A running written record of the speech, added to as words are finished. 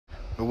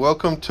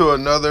Welcome to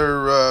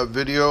another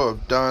video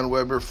of Don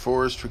Weber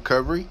Forest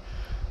Recovery.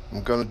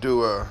 I'm going to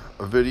do a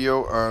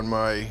video on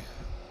my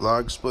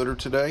log splitter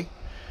today,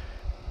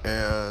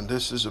 and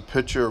this is a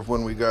picture of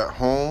when we got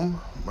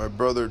home. My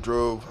brother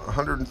drove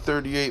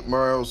 138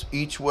 miles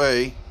each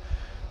way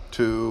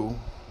to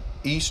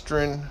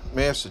Eastern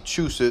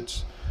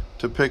Massachusetts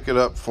to pick it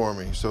up for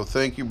me, so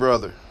thank you,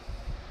 brother.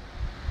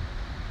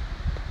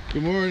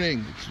 Good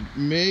morning. It's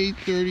May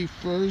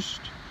 31st.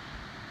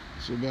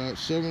 It's about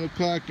 7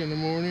 o'clock in the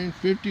morning,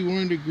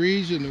 51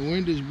 degrees, and the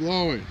wind is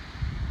blowing.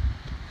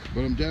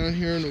 But I'm down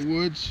here in the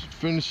woods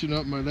finishing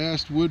up my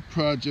last wood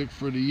project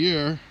for the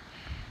year.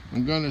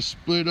 I'm going to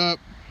split up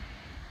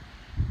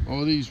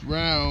all these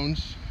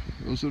rounds.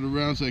 Those are the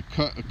rounds I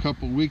cut a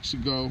couple weeks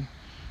ago.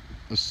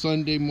 A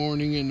Sunday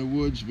morning in the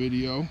woods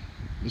video.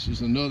 This is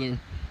another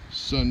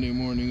Sunday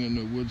morning in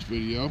the woods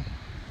video.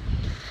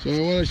 So I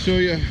want to show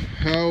you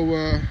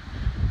how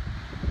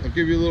I'll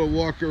give you a little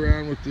walk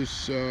around with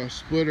this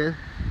splitter.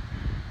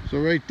 So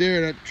right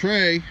there, that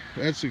tray,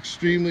 that's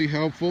extremely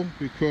helpful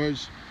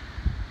because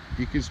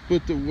you can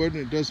split the wood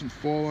and it doesn't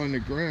fall on the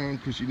ground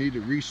because you need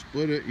to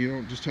re-split it. You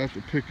don't just have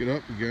to pick it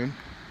up again.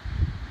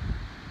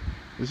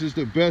 This is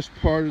the best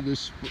part of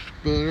this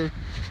splitter.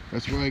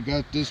 That's why I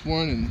got this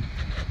one and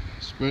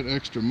spent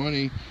extra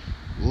money.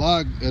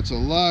 That's a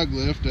log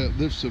lift that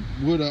lifts the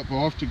wood up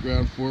off the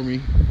ground for me.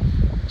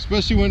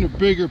 Especially when they're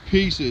bigger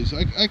pieces.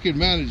 I can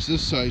manage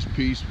this size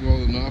piece well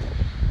enough,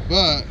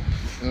 but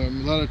a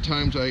lot of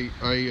times I've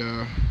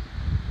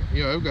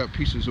got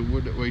pieces of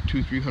wood that weigh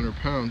 200-300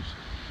 pounds,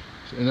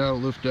 and that'll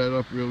lift that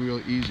up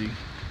real easy.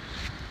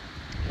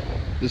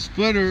 The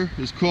splitter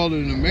is called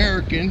an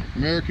American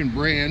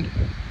brand,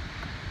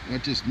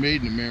 not just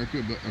made in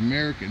America, but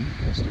American.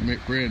 That's the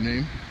brand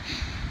name.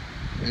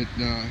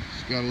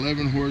 It's got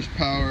 11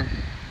 horsepower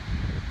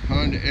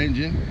Honda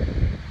engine.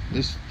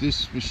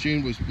 This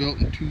machine was built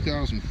in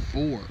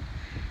 2004.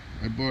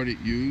 I bought it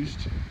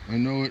used. I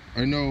know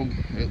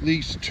at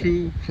least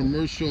 2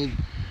 commercial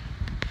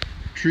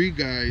tree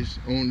guys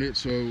owned it,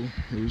 so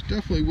it was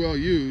definitely well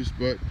used.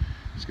 But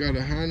it's got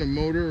a Honda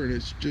motor and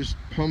it's just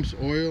pumps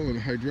oil and a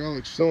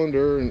hydraulic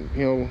cylinder,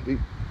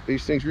 and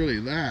these things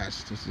really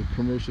last. It's a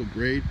commercial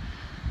grade,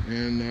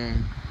 and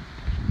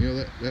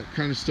that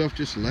kind of stuff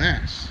just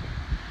lasts.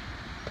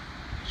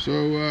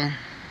 So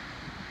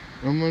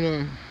I'm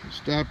gonna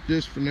stop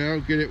this for now,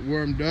 get it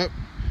warmed up,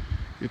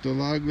 get the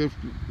log lift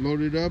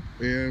loaded up,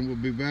 and we'll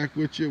be back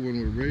with you when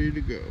we're ready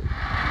to go.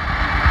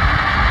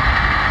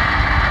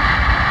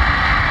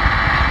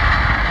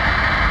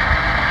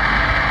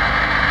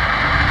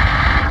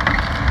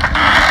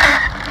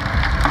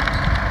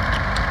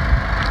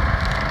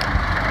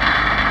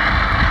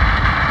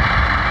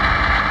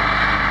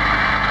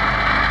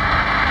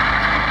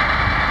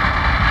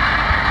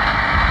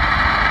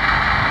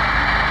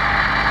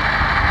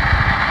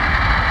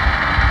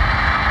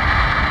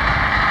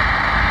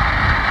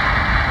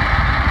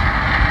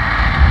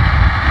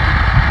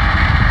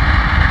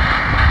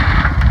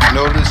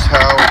 Notice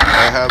how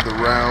I have the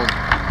round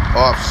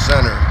off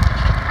center.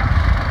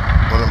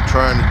 What I'm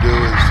trying to do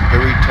is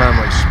every time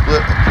I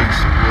split a piece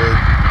of wood,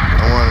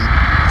 I want to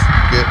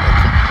get a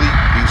complete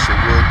piece of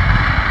wood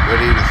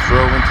ready to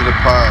throw into the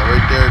pile.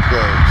 Right there it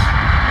goes.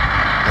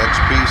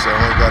 Next piece, I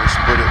only got to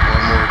split it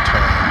one more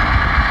time.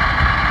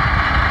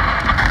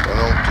 I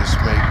don't just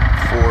make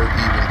 4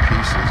 even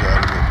pieces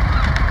out of it.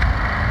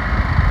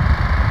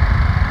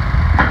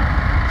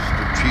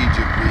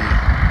 Strategically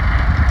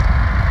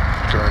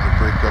trying to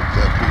break up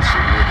that piece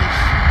of wood as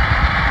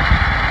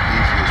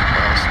easy as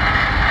possible.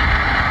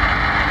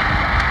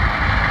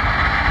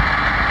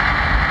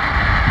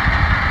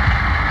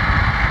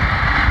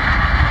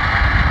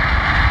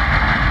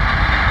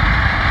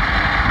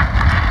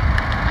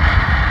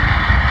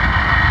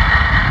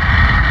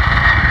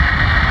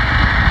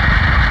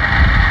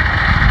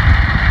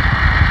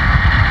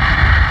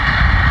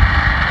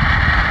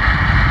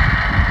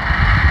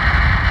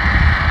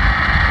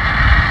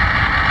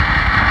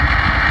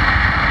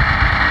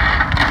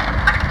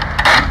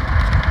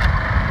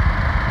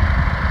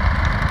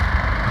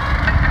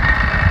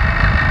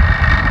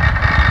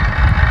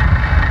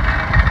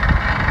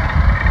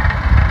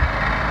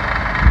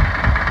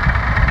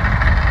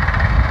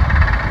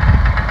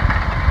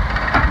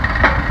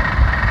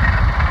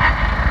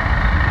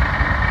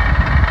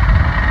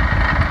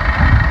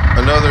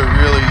 Another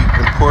really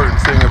important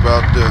thing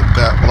about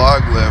that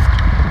log lift,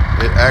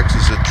 it acts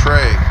as a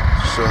tray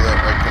so that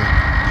I can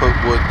put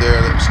wood there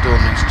that still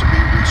needs to be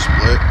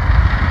re-split.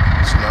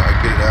 It's not, I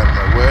get it out of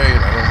my way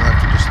and I don't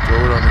have to just throw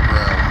it on the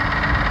ground.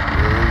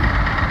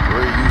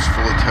 Very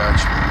useful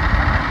attachment.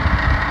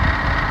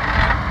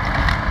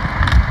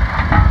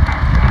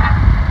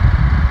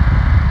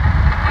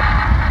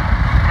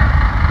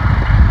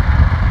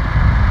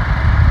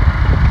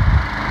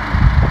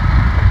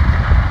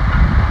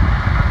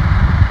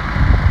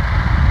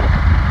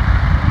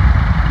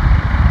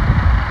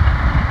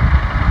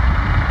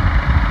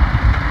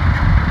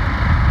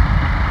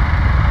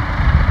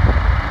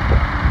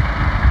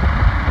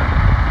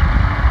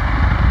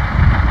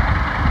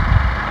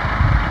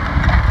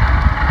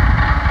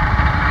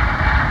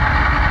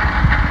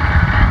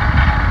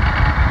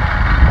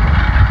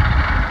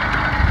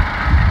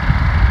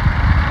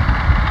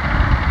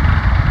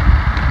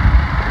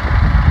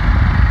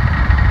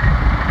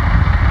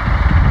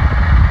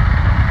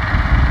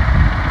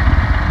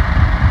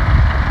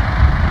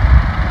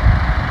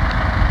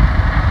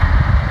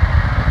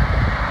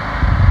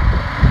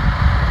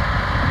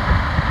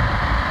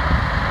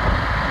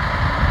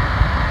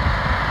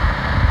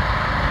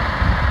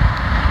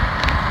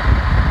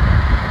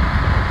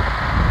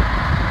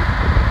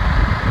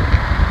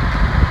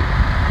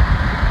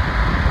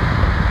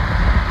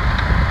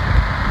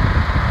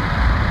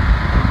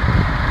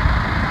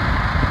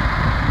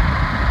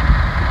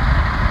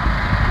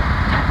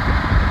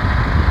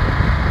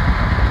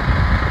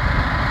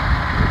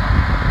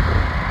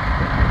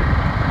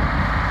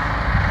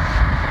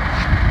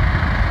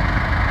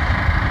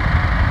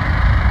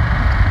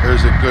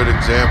 good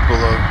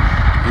example of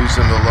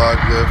using the log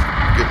lift,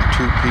 getting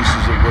 2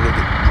 pieces of wood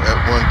at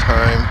one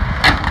time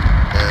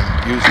and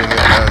using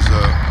it as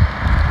a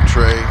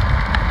tray.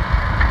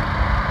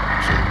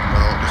 So I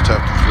don't just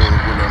have to throw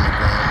the wood on the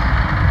ground.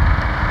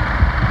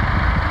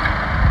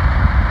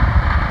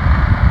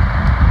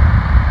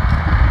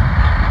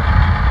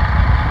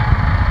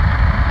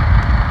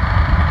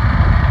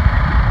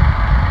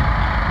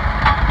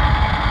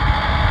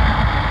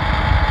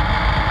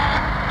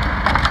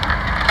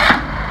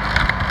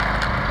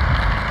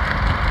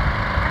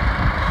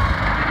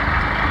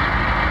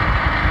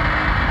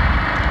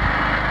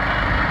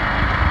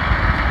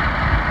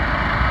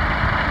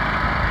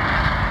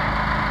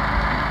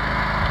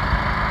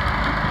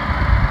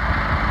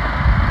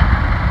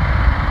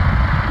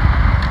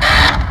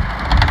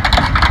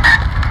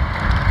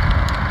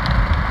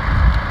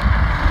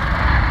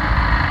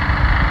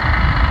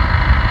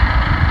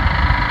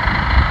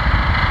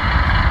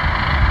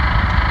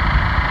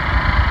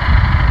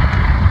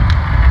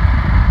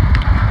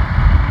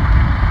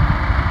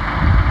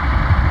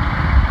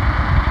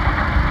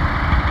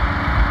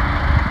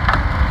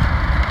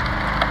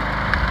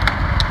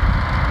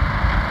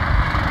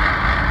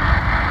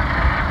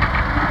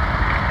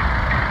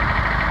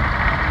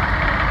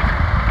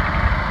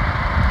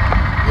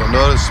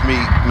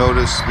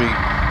 Notice me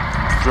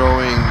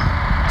throwing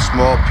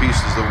small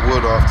pieces of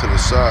wood off to the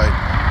side.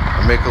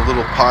 I make a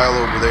little pile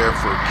over there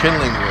for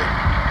kindling wood.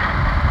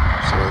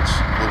 So it's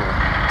a little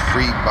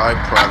free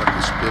byproduct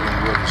of splitting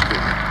wood is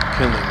getting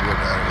kindling wood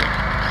out of it.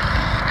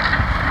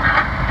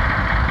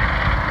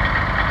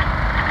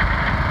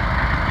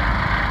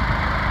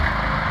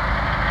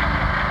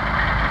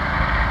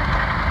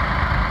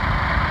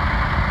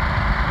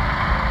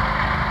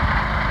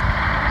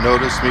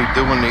 Notice me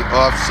doing the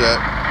offset.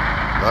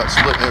 Not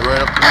splitting it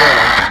right up the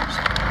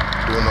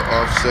middle, doing the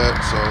offset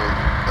so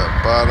that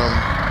bottom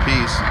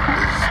piece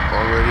is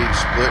already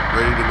split,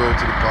 ready to go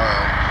to the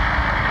pile.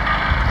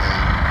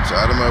 And it's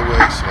out of my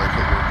way so I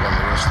can work on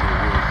the rest of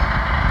the wood.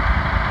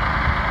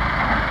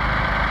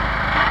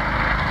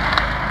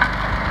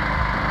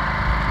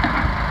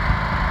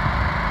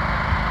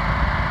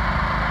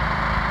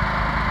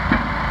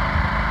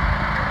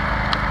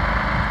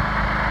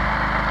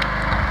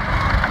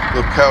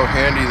 Look how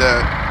handy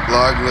that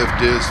log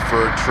lift is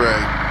for a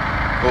tray,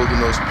 holding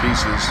those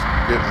pieces,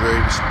 getting ready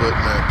to split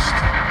next.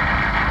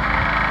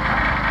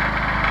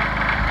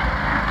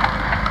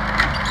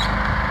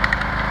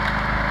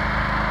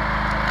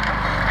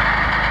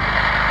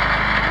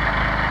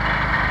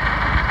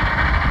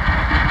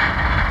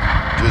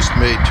 Just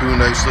made 2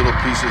 nice little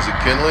pieces of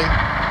kindling.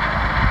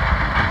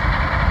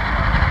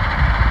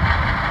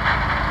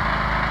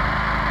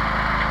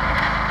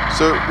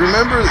 So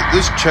remember,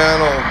 this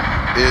channel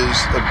is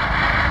a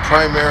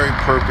primary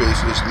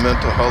purpose is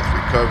mental health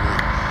recovery,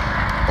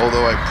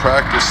 although I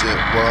practice it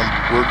while I'm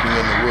working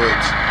in the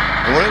woods.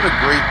 And one of the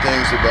great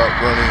things about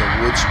running a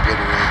wood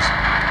splitter is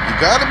you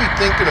got to be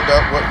thinking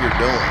about what you're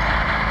doing.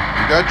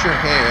 You got your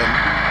hand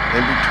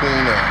in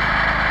between a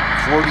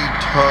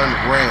 40-ton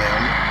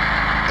ram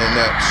and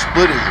that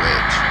splitting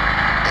wedge,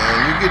 and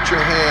you get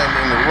your hand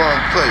in the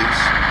wrong place,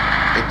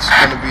 it's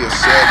going to be a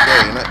sad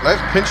day. And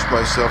I've pinched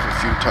myself a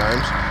few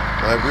times,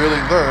 and I've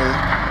really learned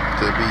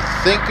to be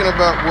thinking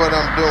about what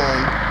I'm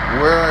doing,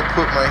 where I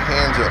put my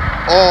hands at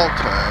all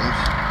times,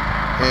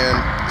 and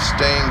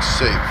staying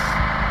safe.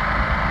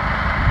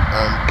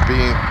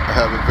 I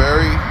have a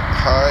very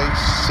high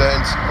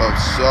sense of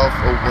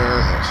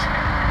self-awareness.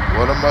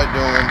 What am I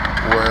doing?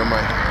 Where are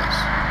my hands?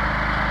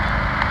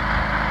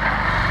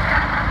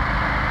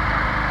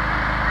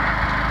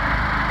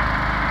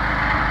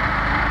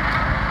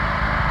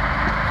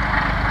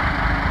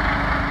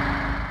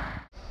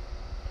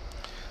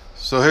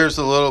 So here's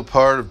a little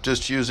part of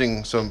just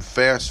using some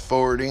fast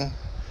forwarding,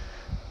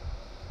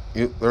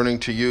 learning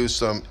to use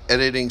some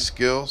editing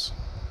skills,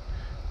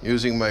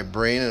 using my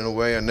brain in a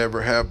way I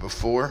never have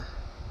before.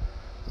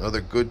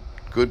 Another good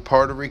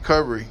part of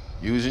recovery,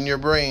 using your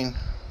brain.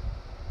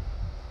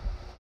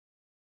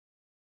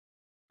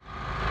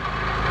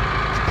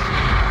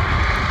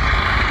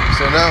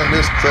 So now in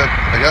this clip,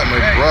 I got my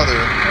brother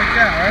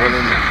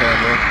running the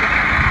camera,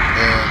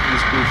 and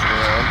he's goofing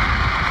around.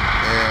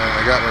 And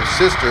I got my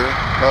sister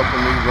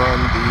helping me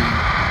run the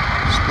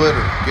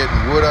splitter, getting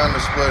wood on the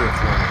splitter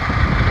for me.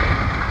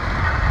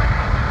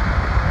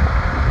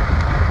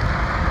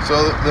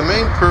 So the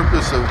main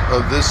purpose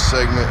of this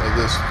segment of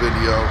this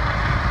video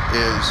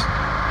is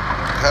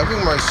having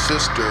my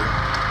sister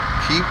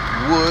keep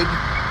wood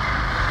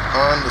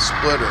on the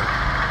splitter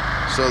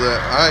so that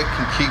I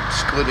can keep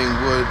splitting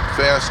wood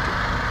faster.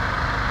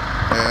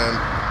 And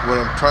what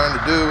I'm trying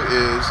to do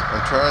is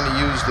I'm trying to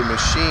use the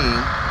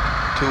machine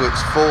to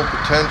its full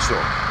potential,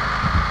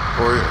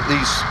 or at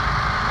least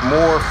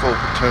more full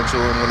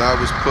potential than when I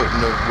was putting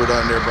the wood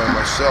on there by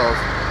myself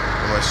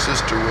and my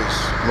sister was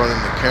running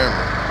the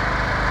camera.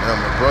 Now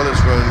my brother's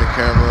running the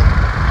camera,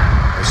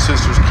 my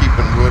sister's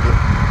keeping wood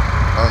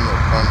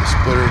on the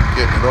splitter,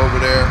 getting it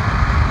over there.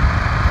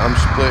 I'm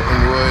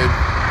splitting wood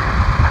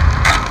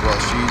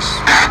while she's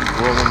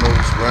rolling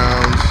those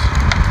rounds.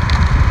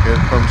 Here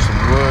comes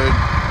some wood.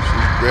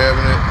 She's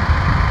grabbing it,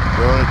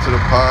 throwing it to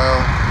the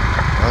pile.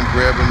 I'm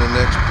grabbing the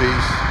next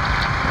piece,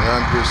 and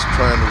I'm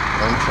trying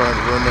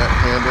to run that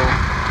handle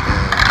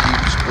and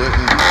keep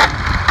splitting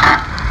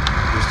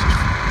just as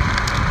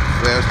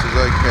fast as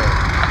I can.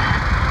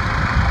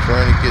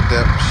 Trying to get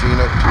that machine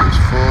up to its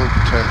full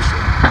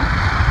potential.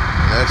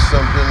 And that's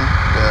something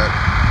that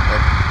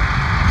I'm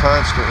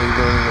constantly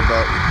learning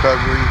about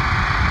recovery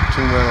to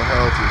mental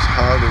health, is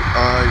how do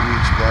I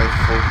reach my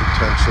full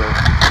potential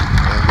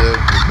and live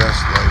the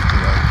best life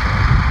that I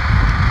can.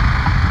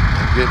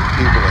 And getting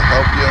people to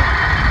help you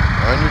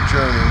on your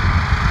journey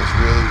is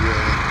really,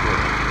 really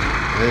important.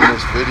 And in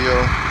this video,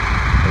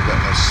 I got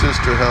my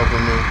sister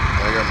helping me,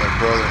 I got my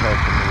brother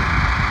helping me,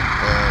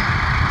 and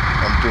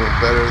I'm doing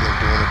better than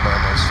doing it by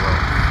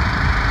myself.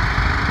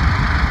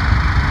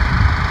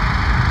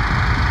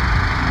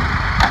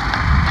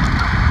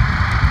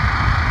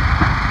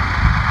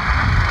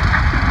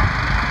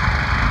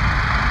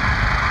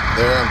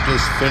 There, I'm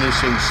just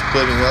finishing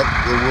splitting up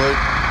the wood,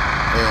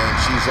 and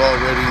she's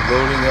already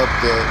loading up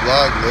the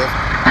log lift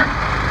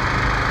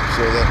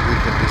so that we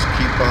can just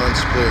keep on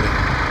splitting.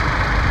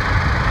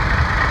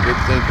 Good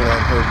thinking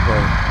on her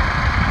part.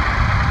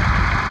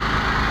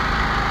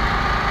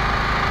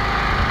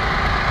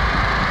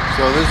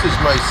 So this is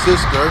my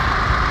sister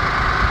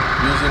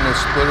using the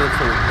splitter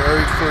for the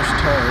very first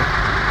time.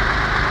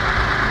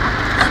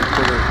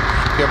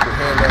 She kept her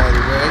hand out of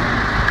the way.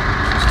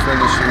 She's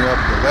finishing up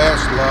the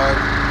last log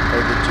of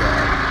the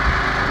job.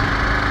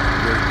 She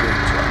did a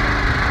great job.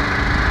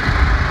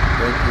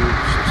 Thank you,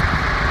 sister.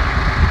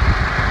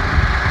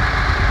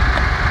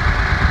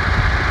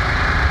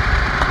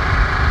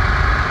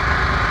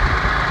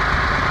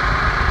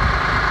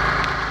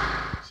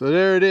 So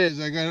there it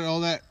is. I got all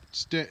that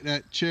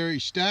cherry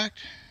stacked.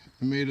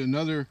 I made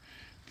another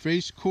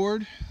face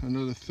cord,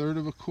 another third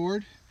of a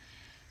cord,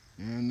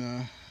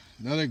 and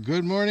another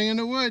good morning in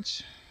the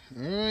woods.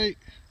 All right,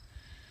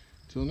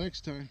 till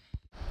next time.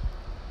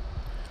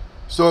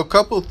 So a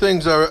couple of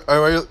things I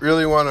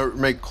really want to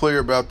make clear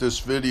about this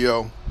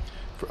video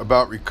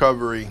about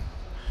recovery.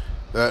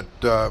 That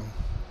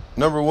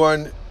number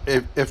one,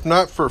 if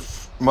not for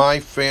my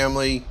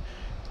family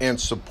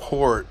and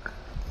support,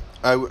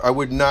 I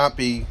would not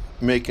be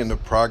making the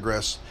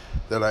progress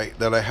that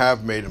I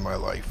have made in my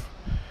life.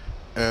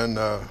 And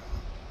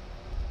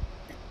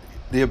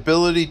the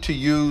ability to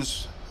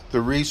use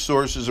the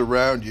resources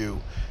around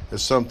you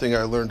is something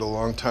I learned a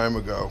long time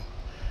ago,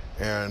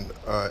 and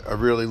I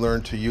really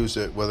learned to use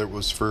it, whether it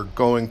was for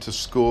going to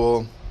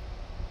school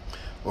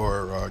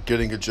or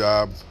getting a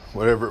job,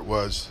 whatever it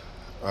was.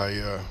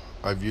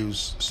 I've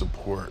used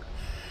support.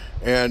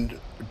 And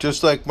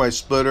just like my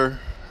splitter,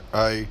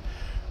 I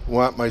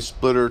want my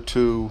splitter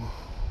to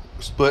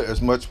split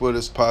as much wood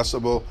as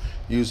possible,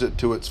 use it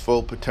to its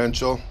full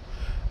potential.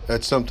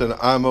 That's something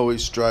I'm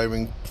always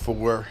striving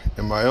for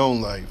in my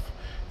own life,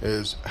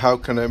 is how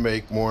can I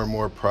make more and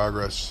more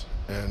progress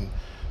and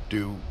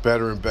do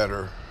better and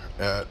better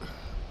at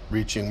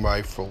reaching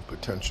my full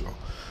potential.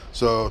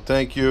 So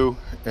thank you,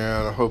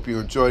 and I hope you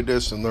enjoyed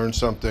this and learned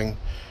something,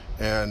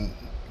 and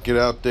get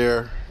out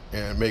there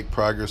and make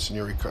progress in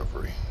your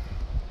recovery.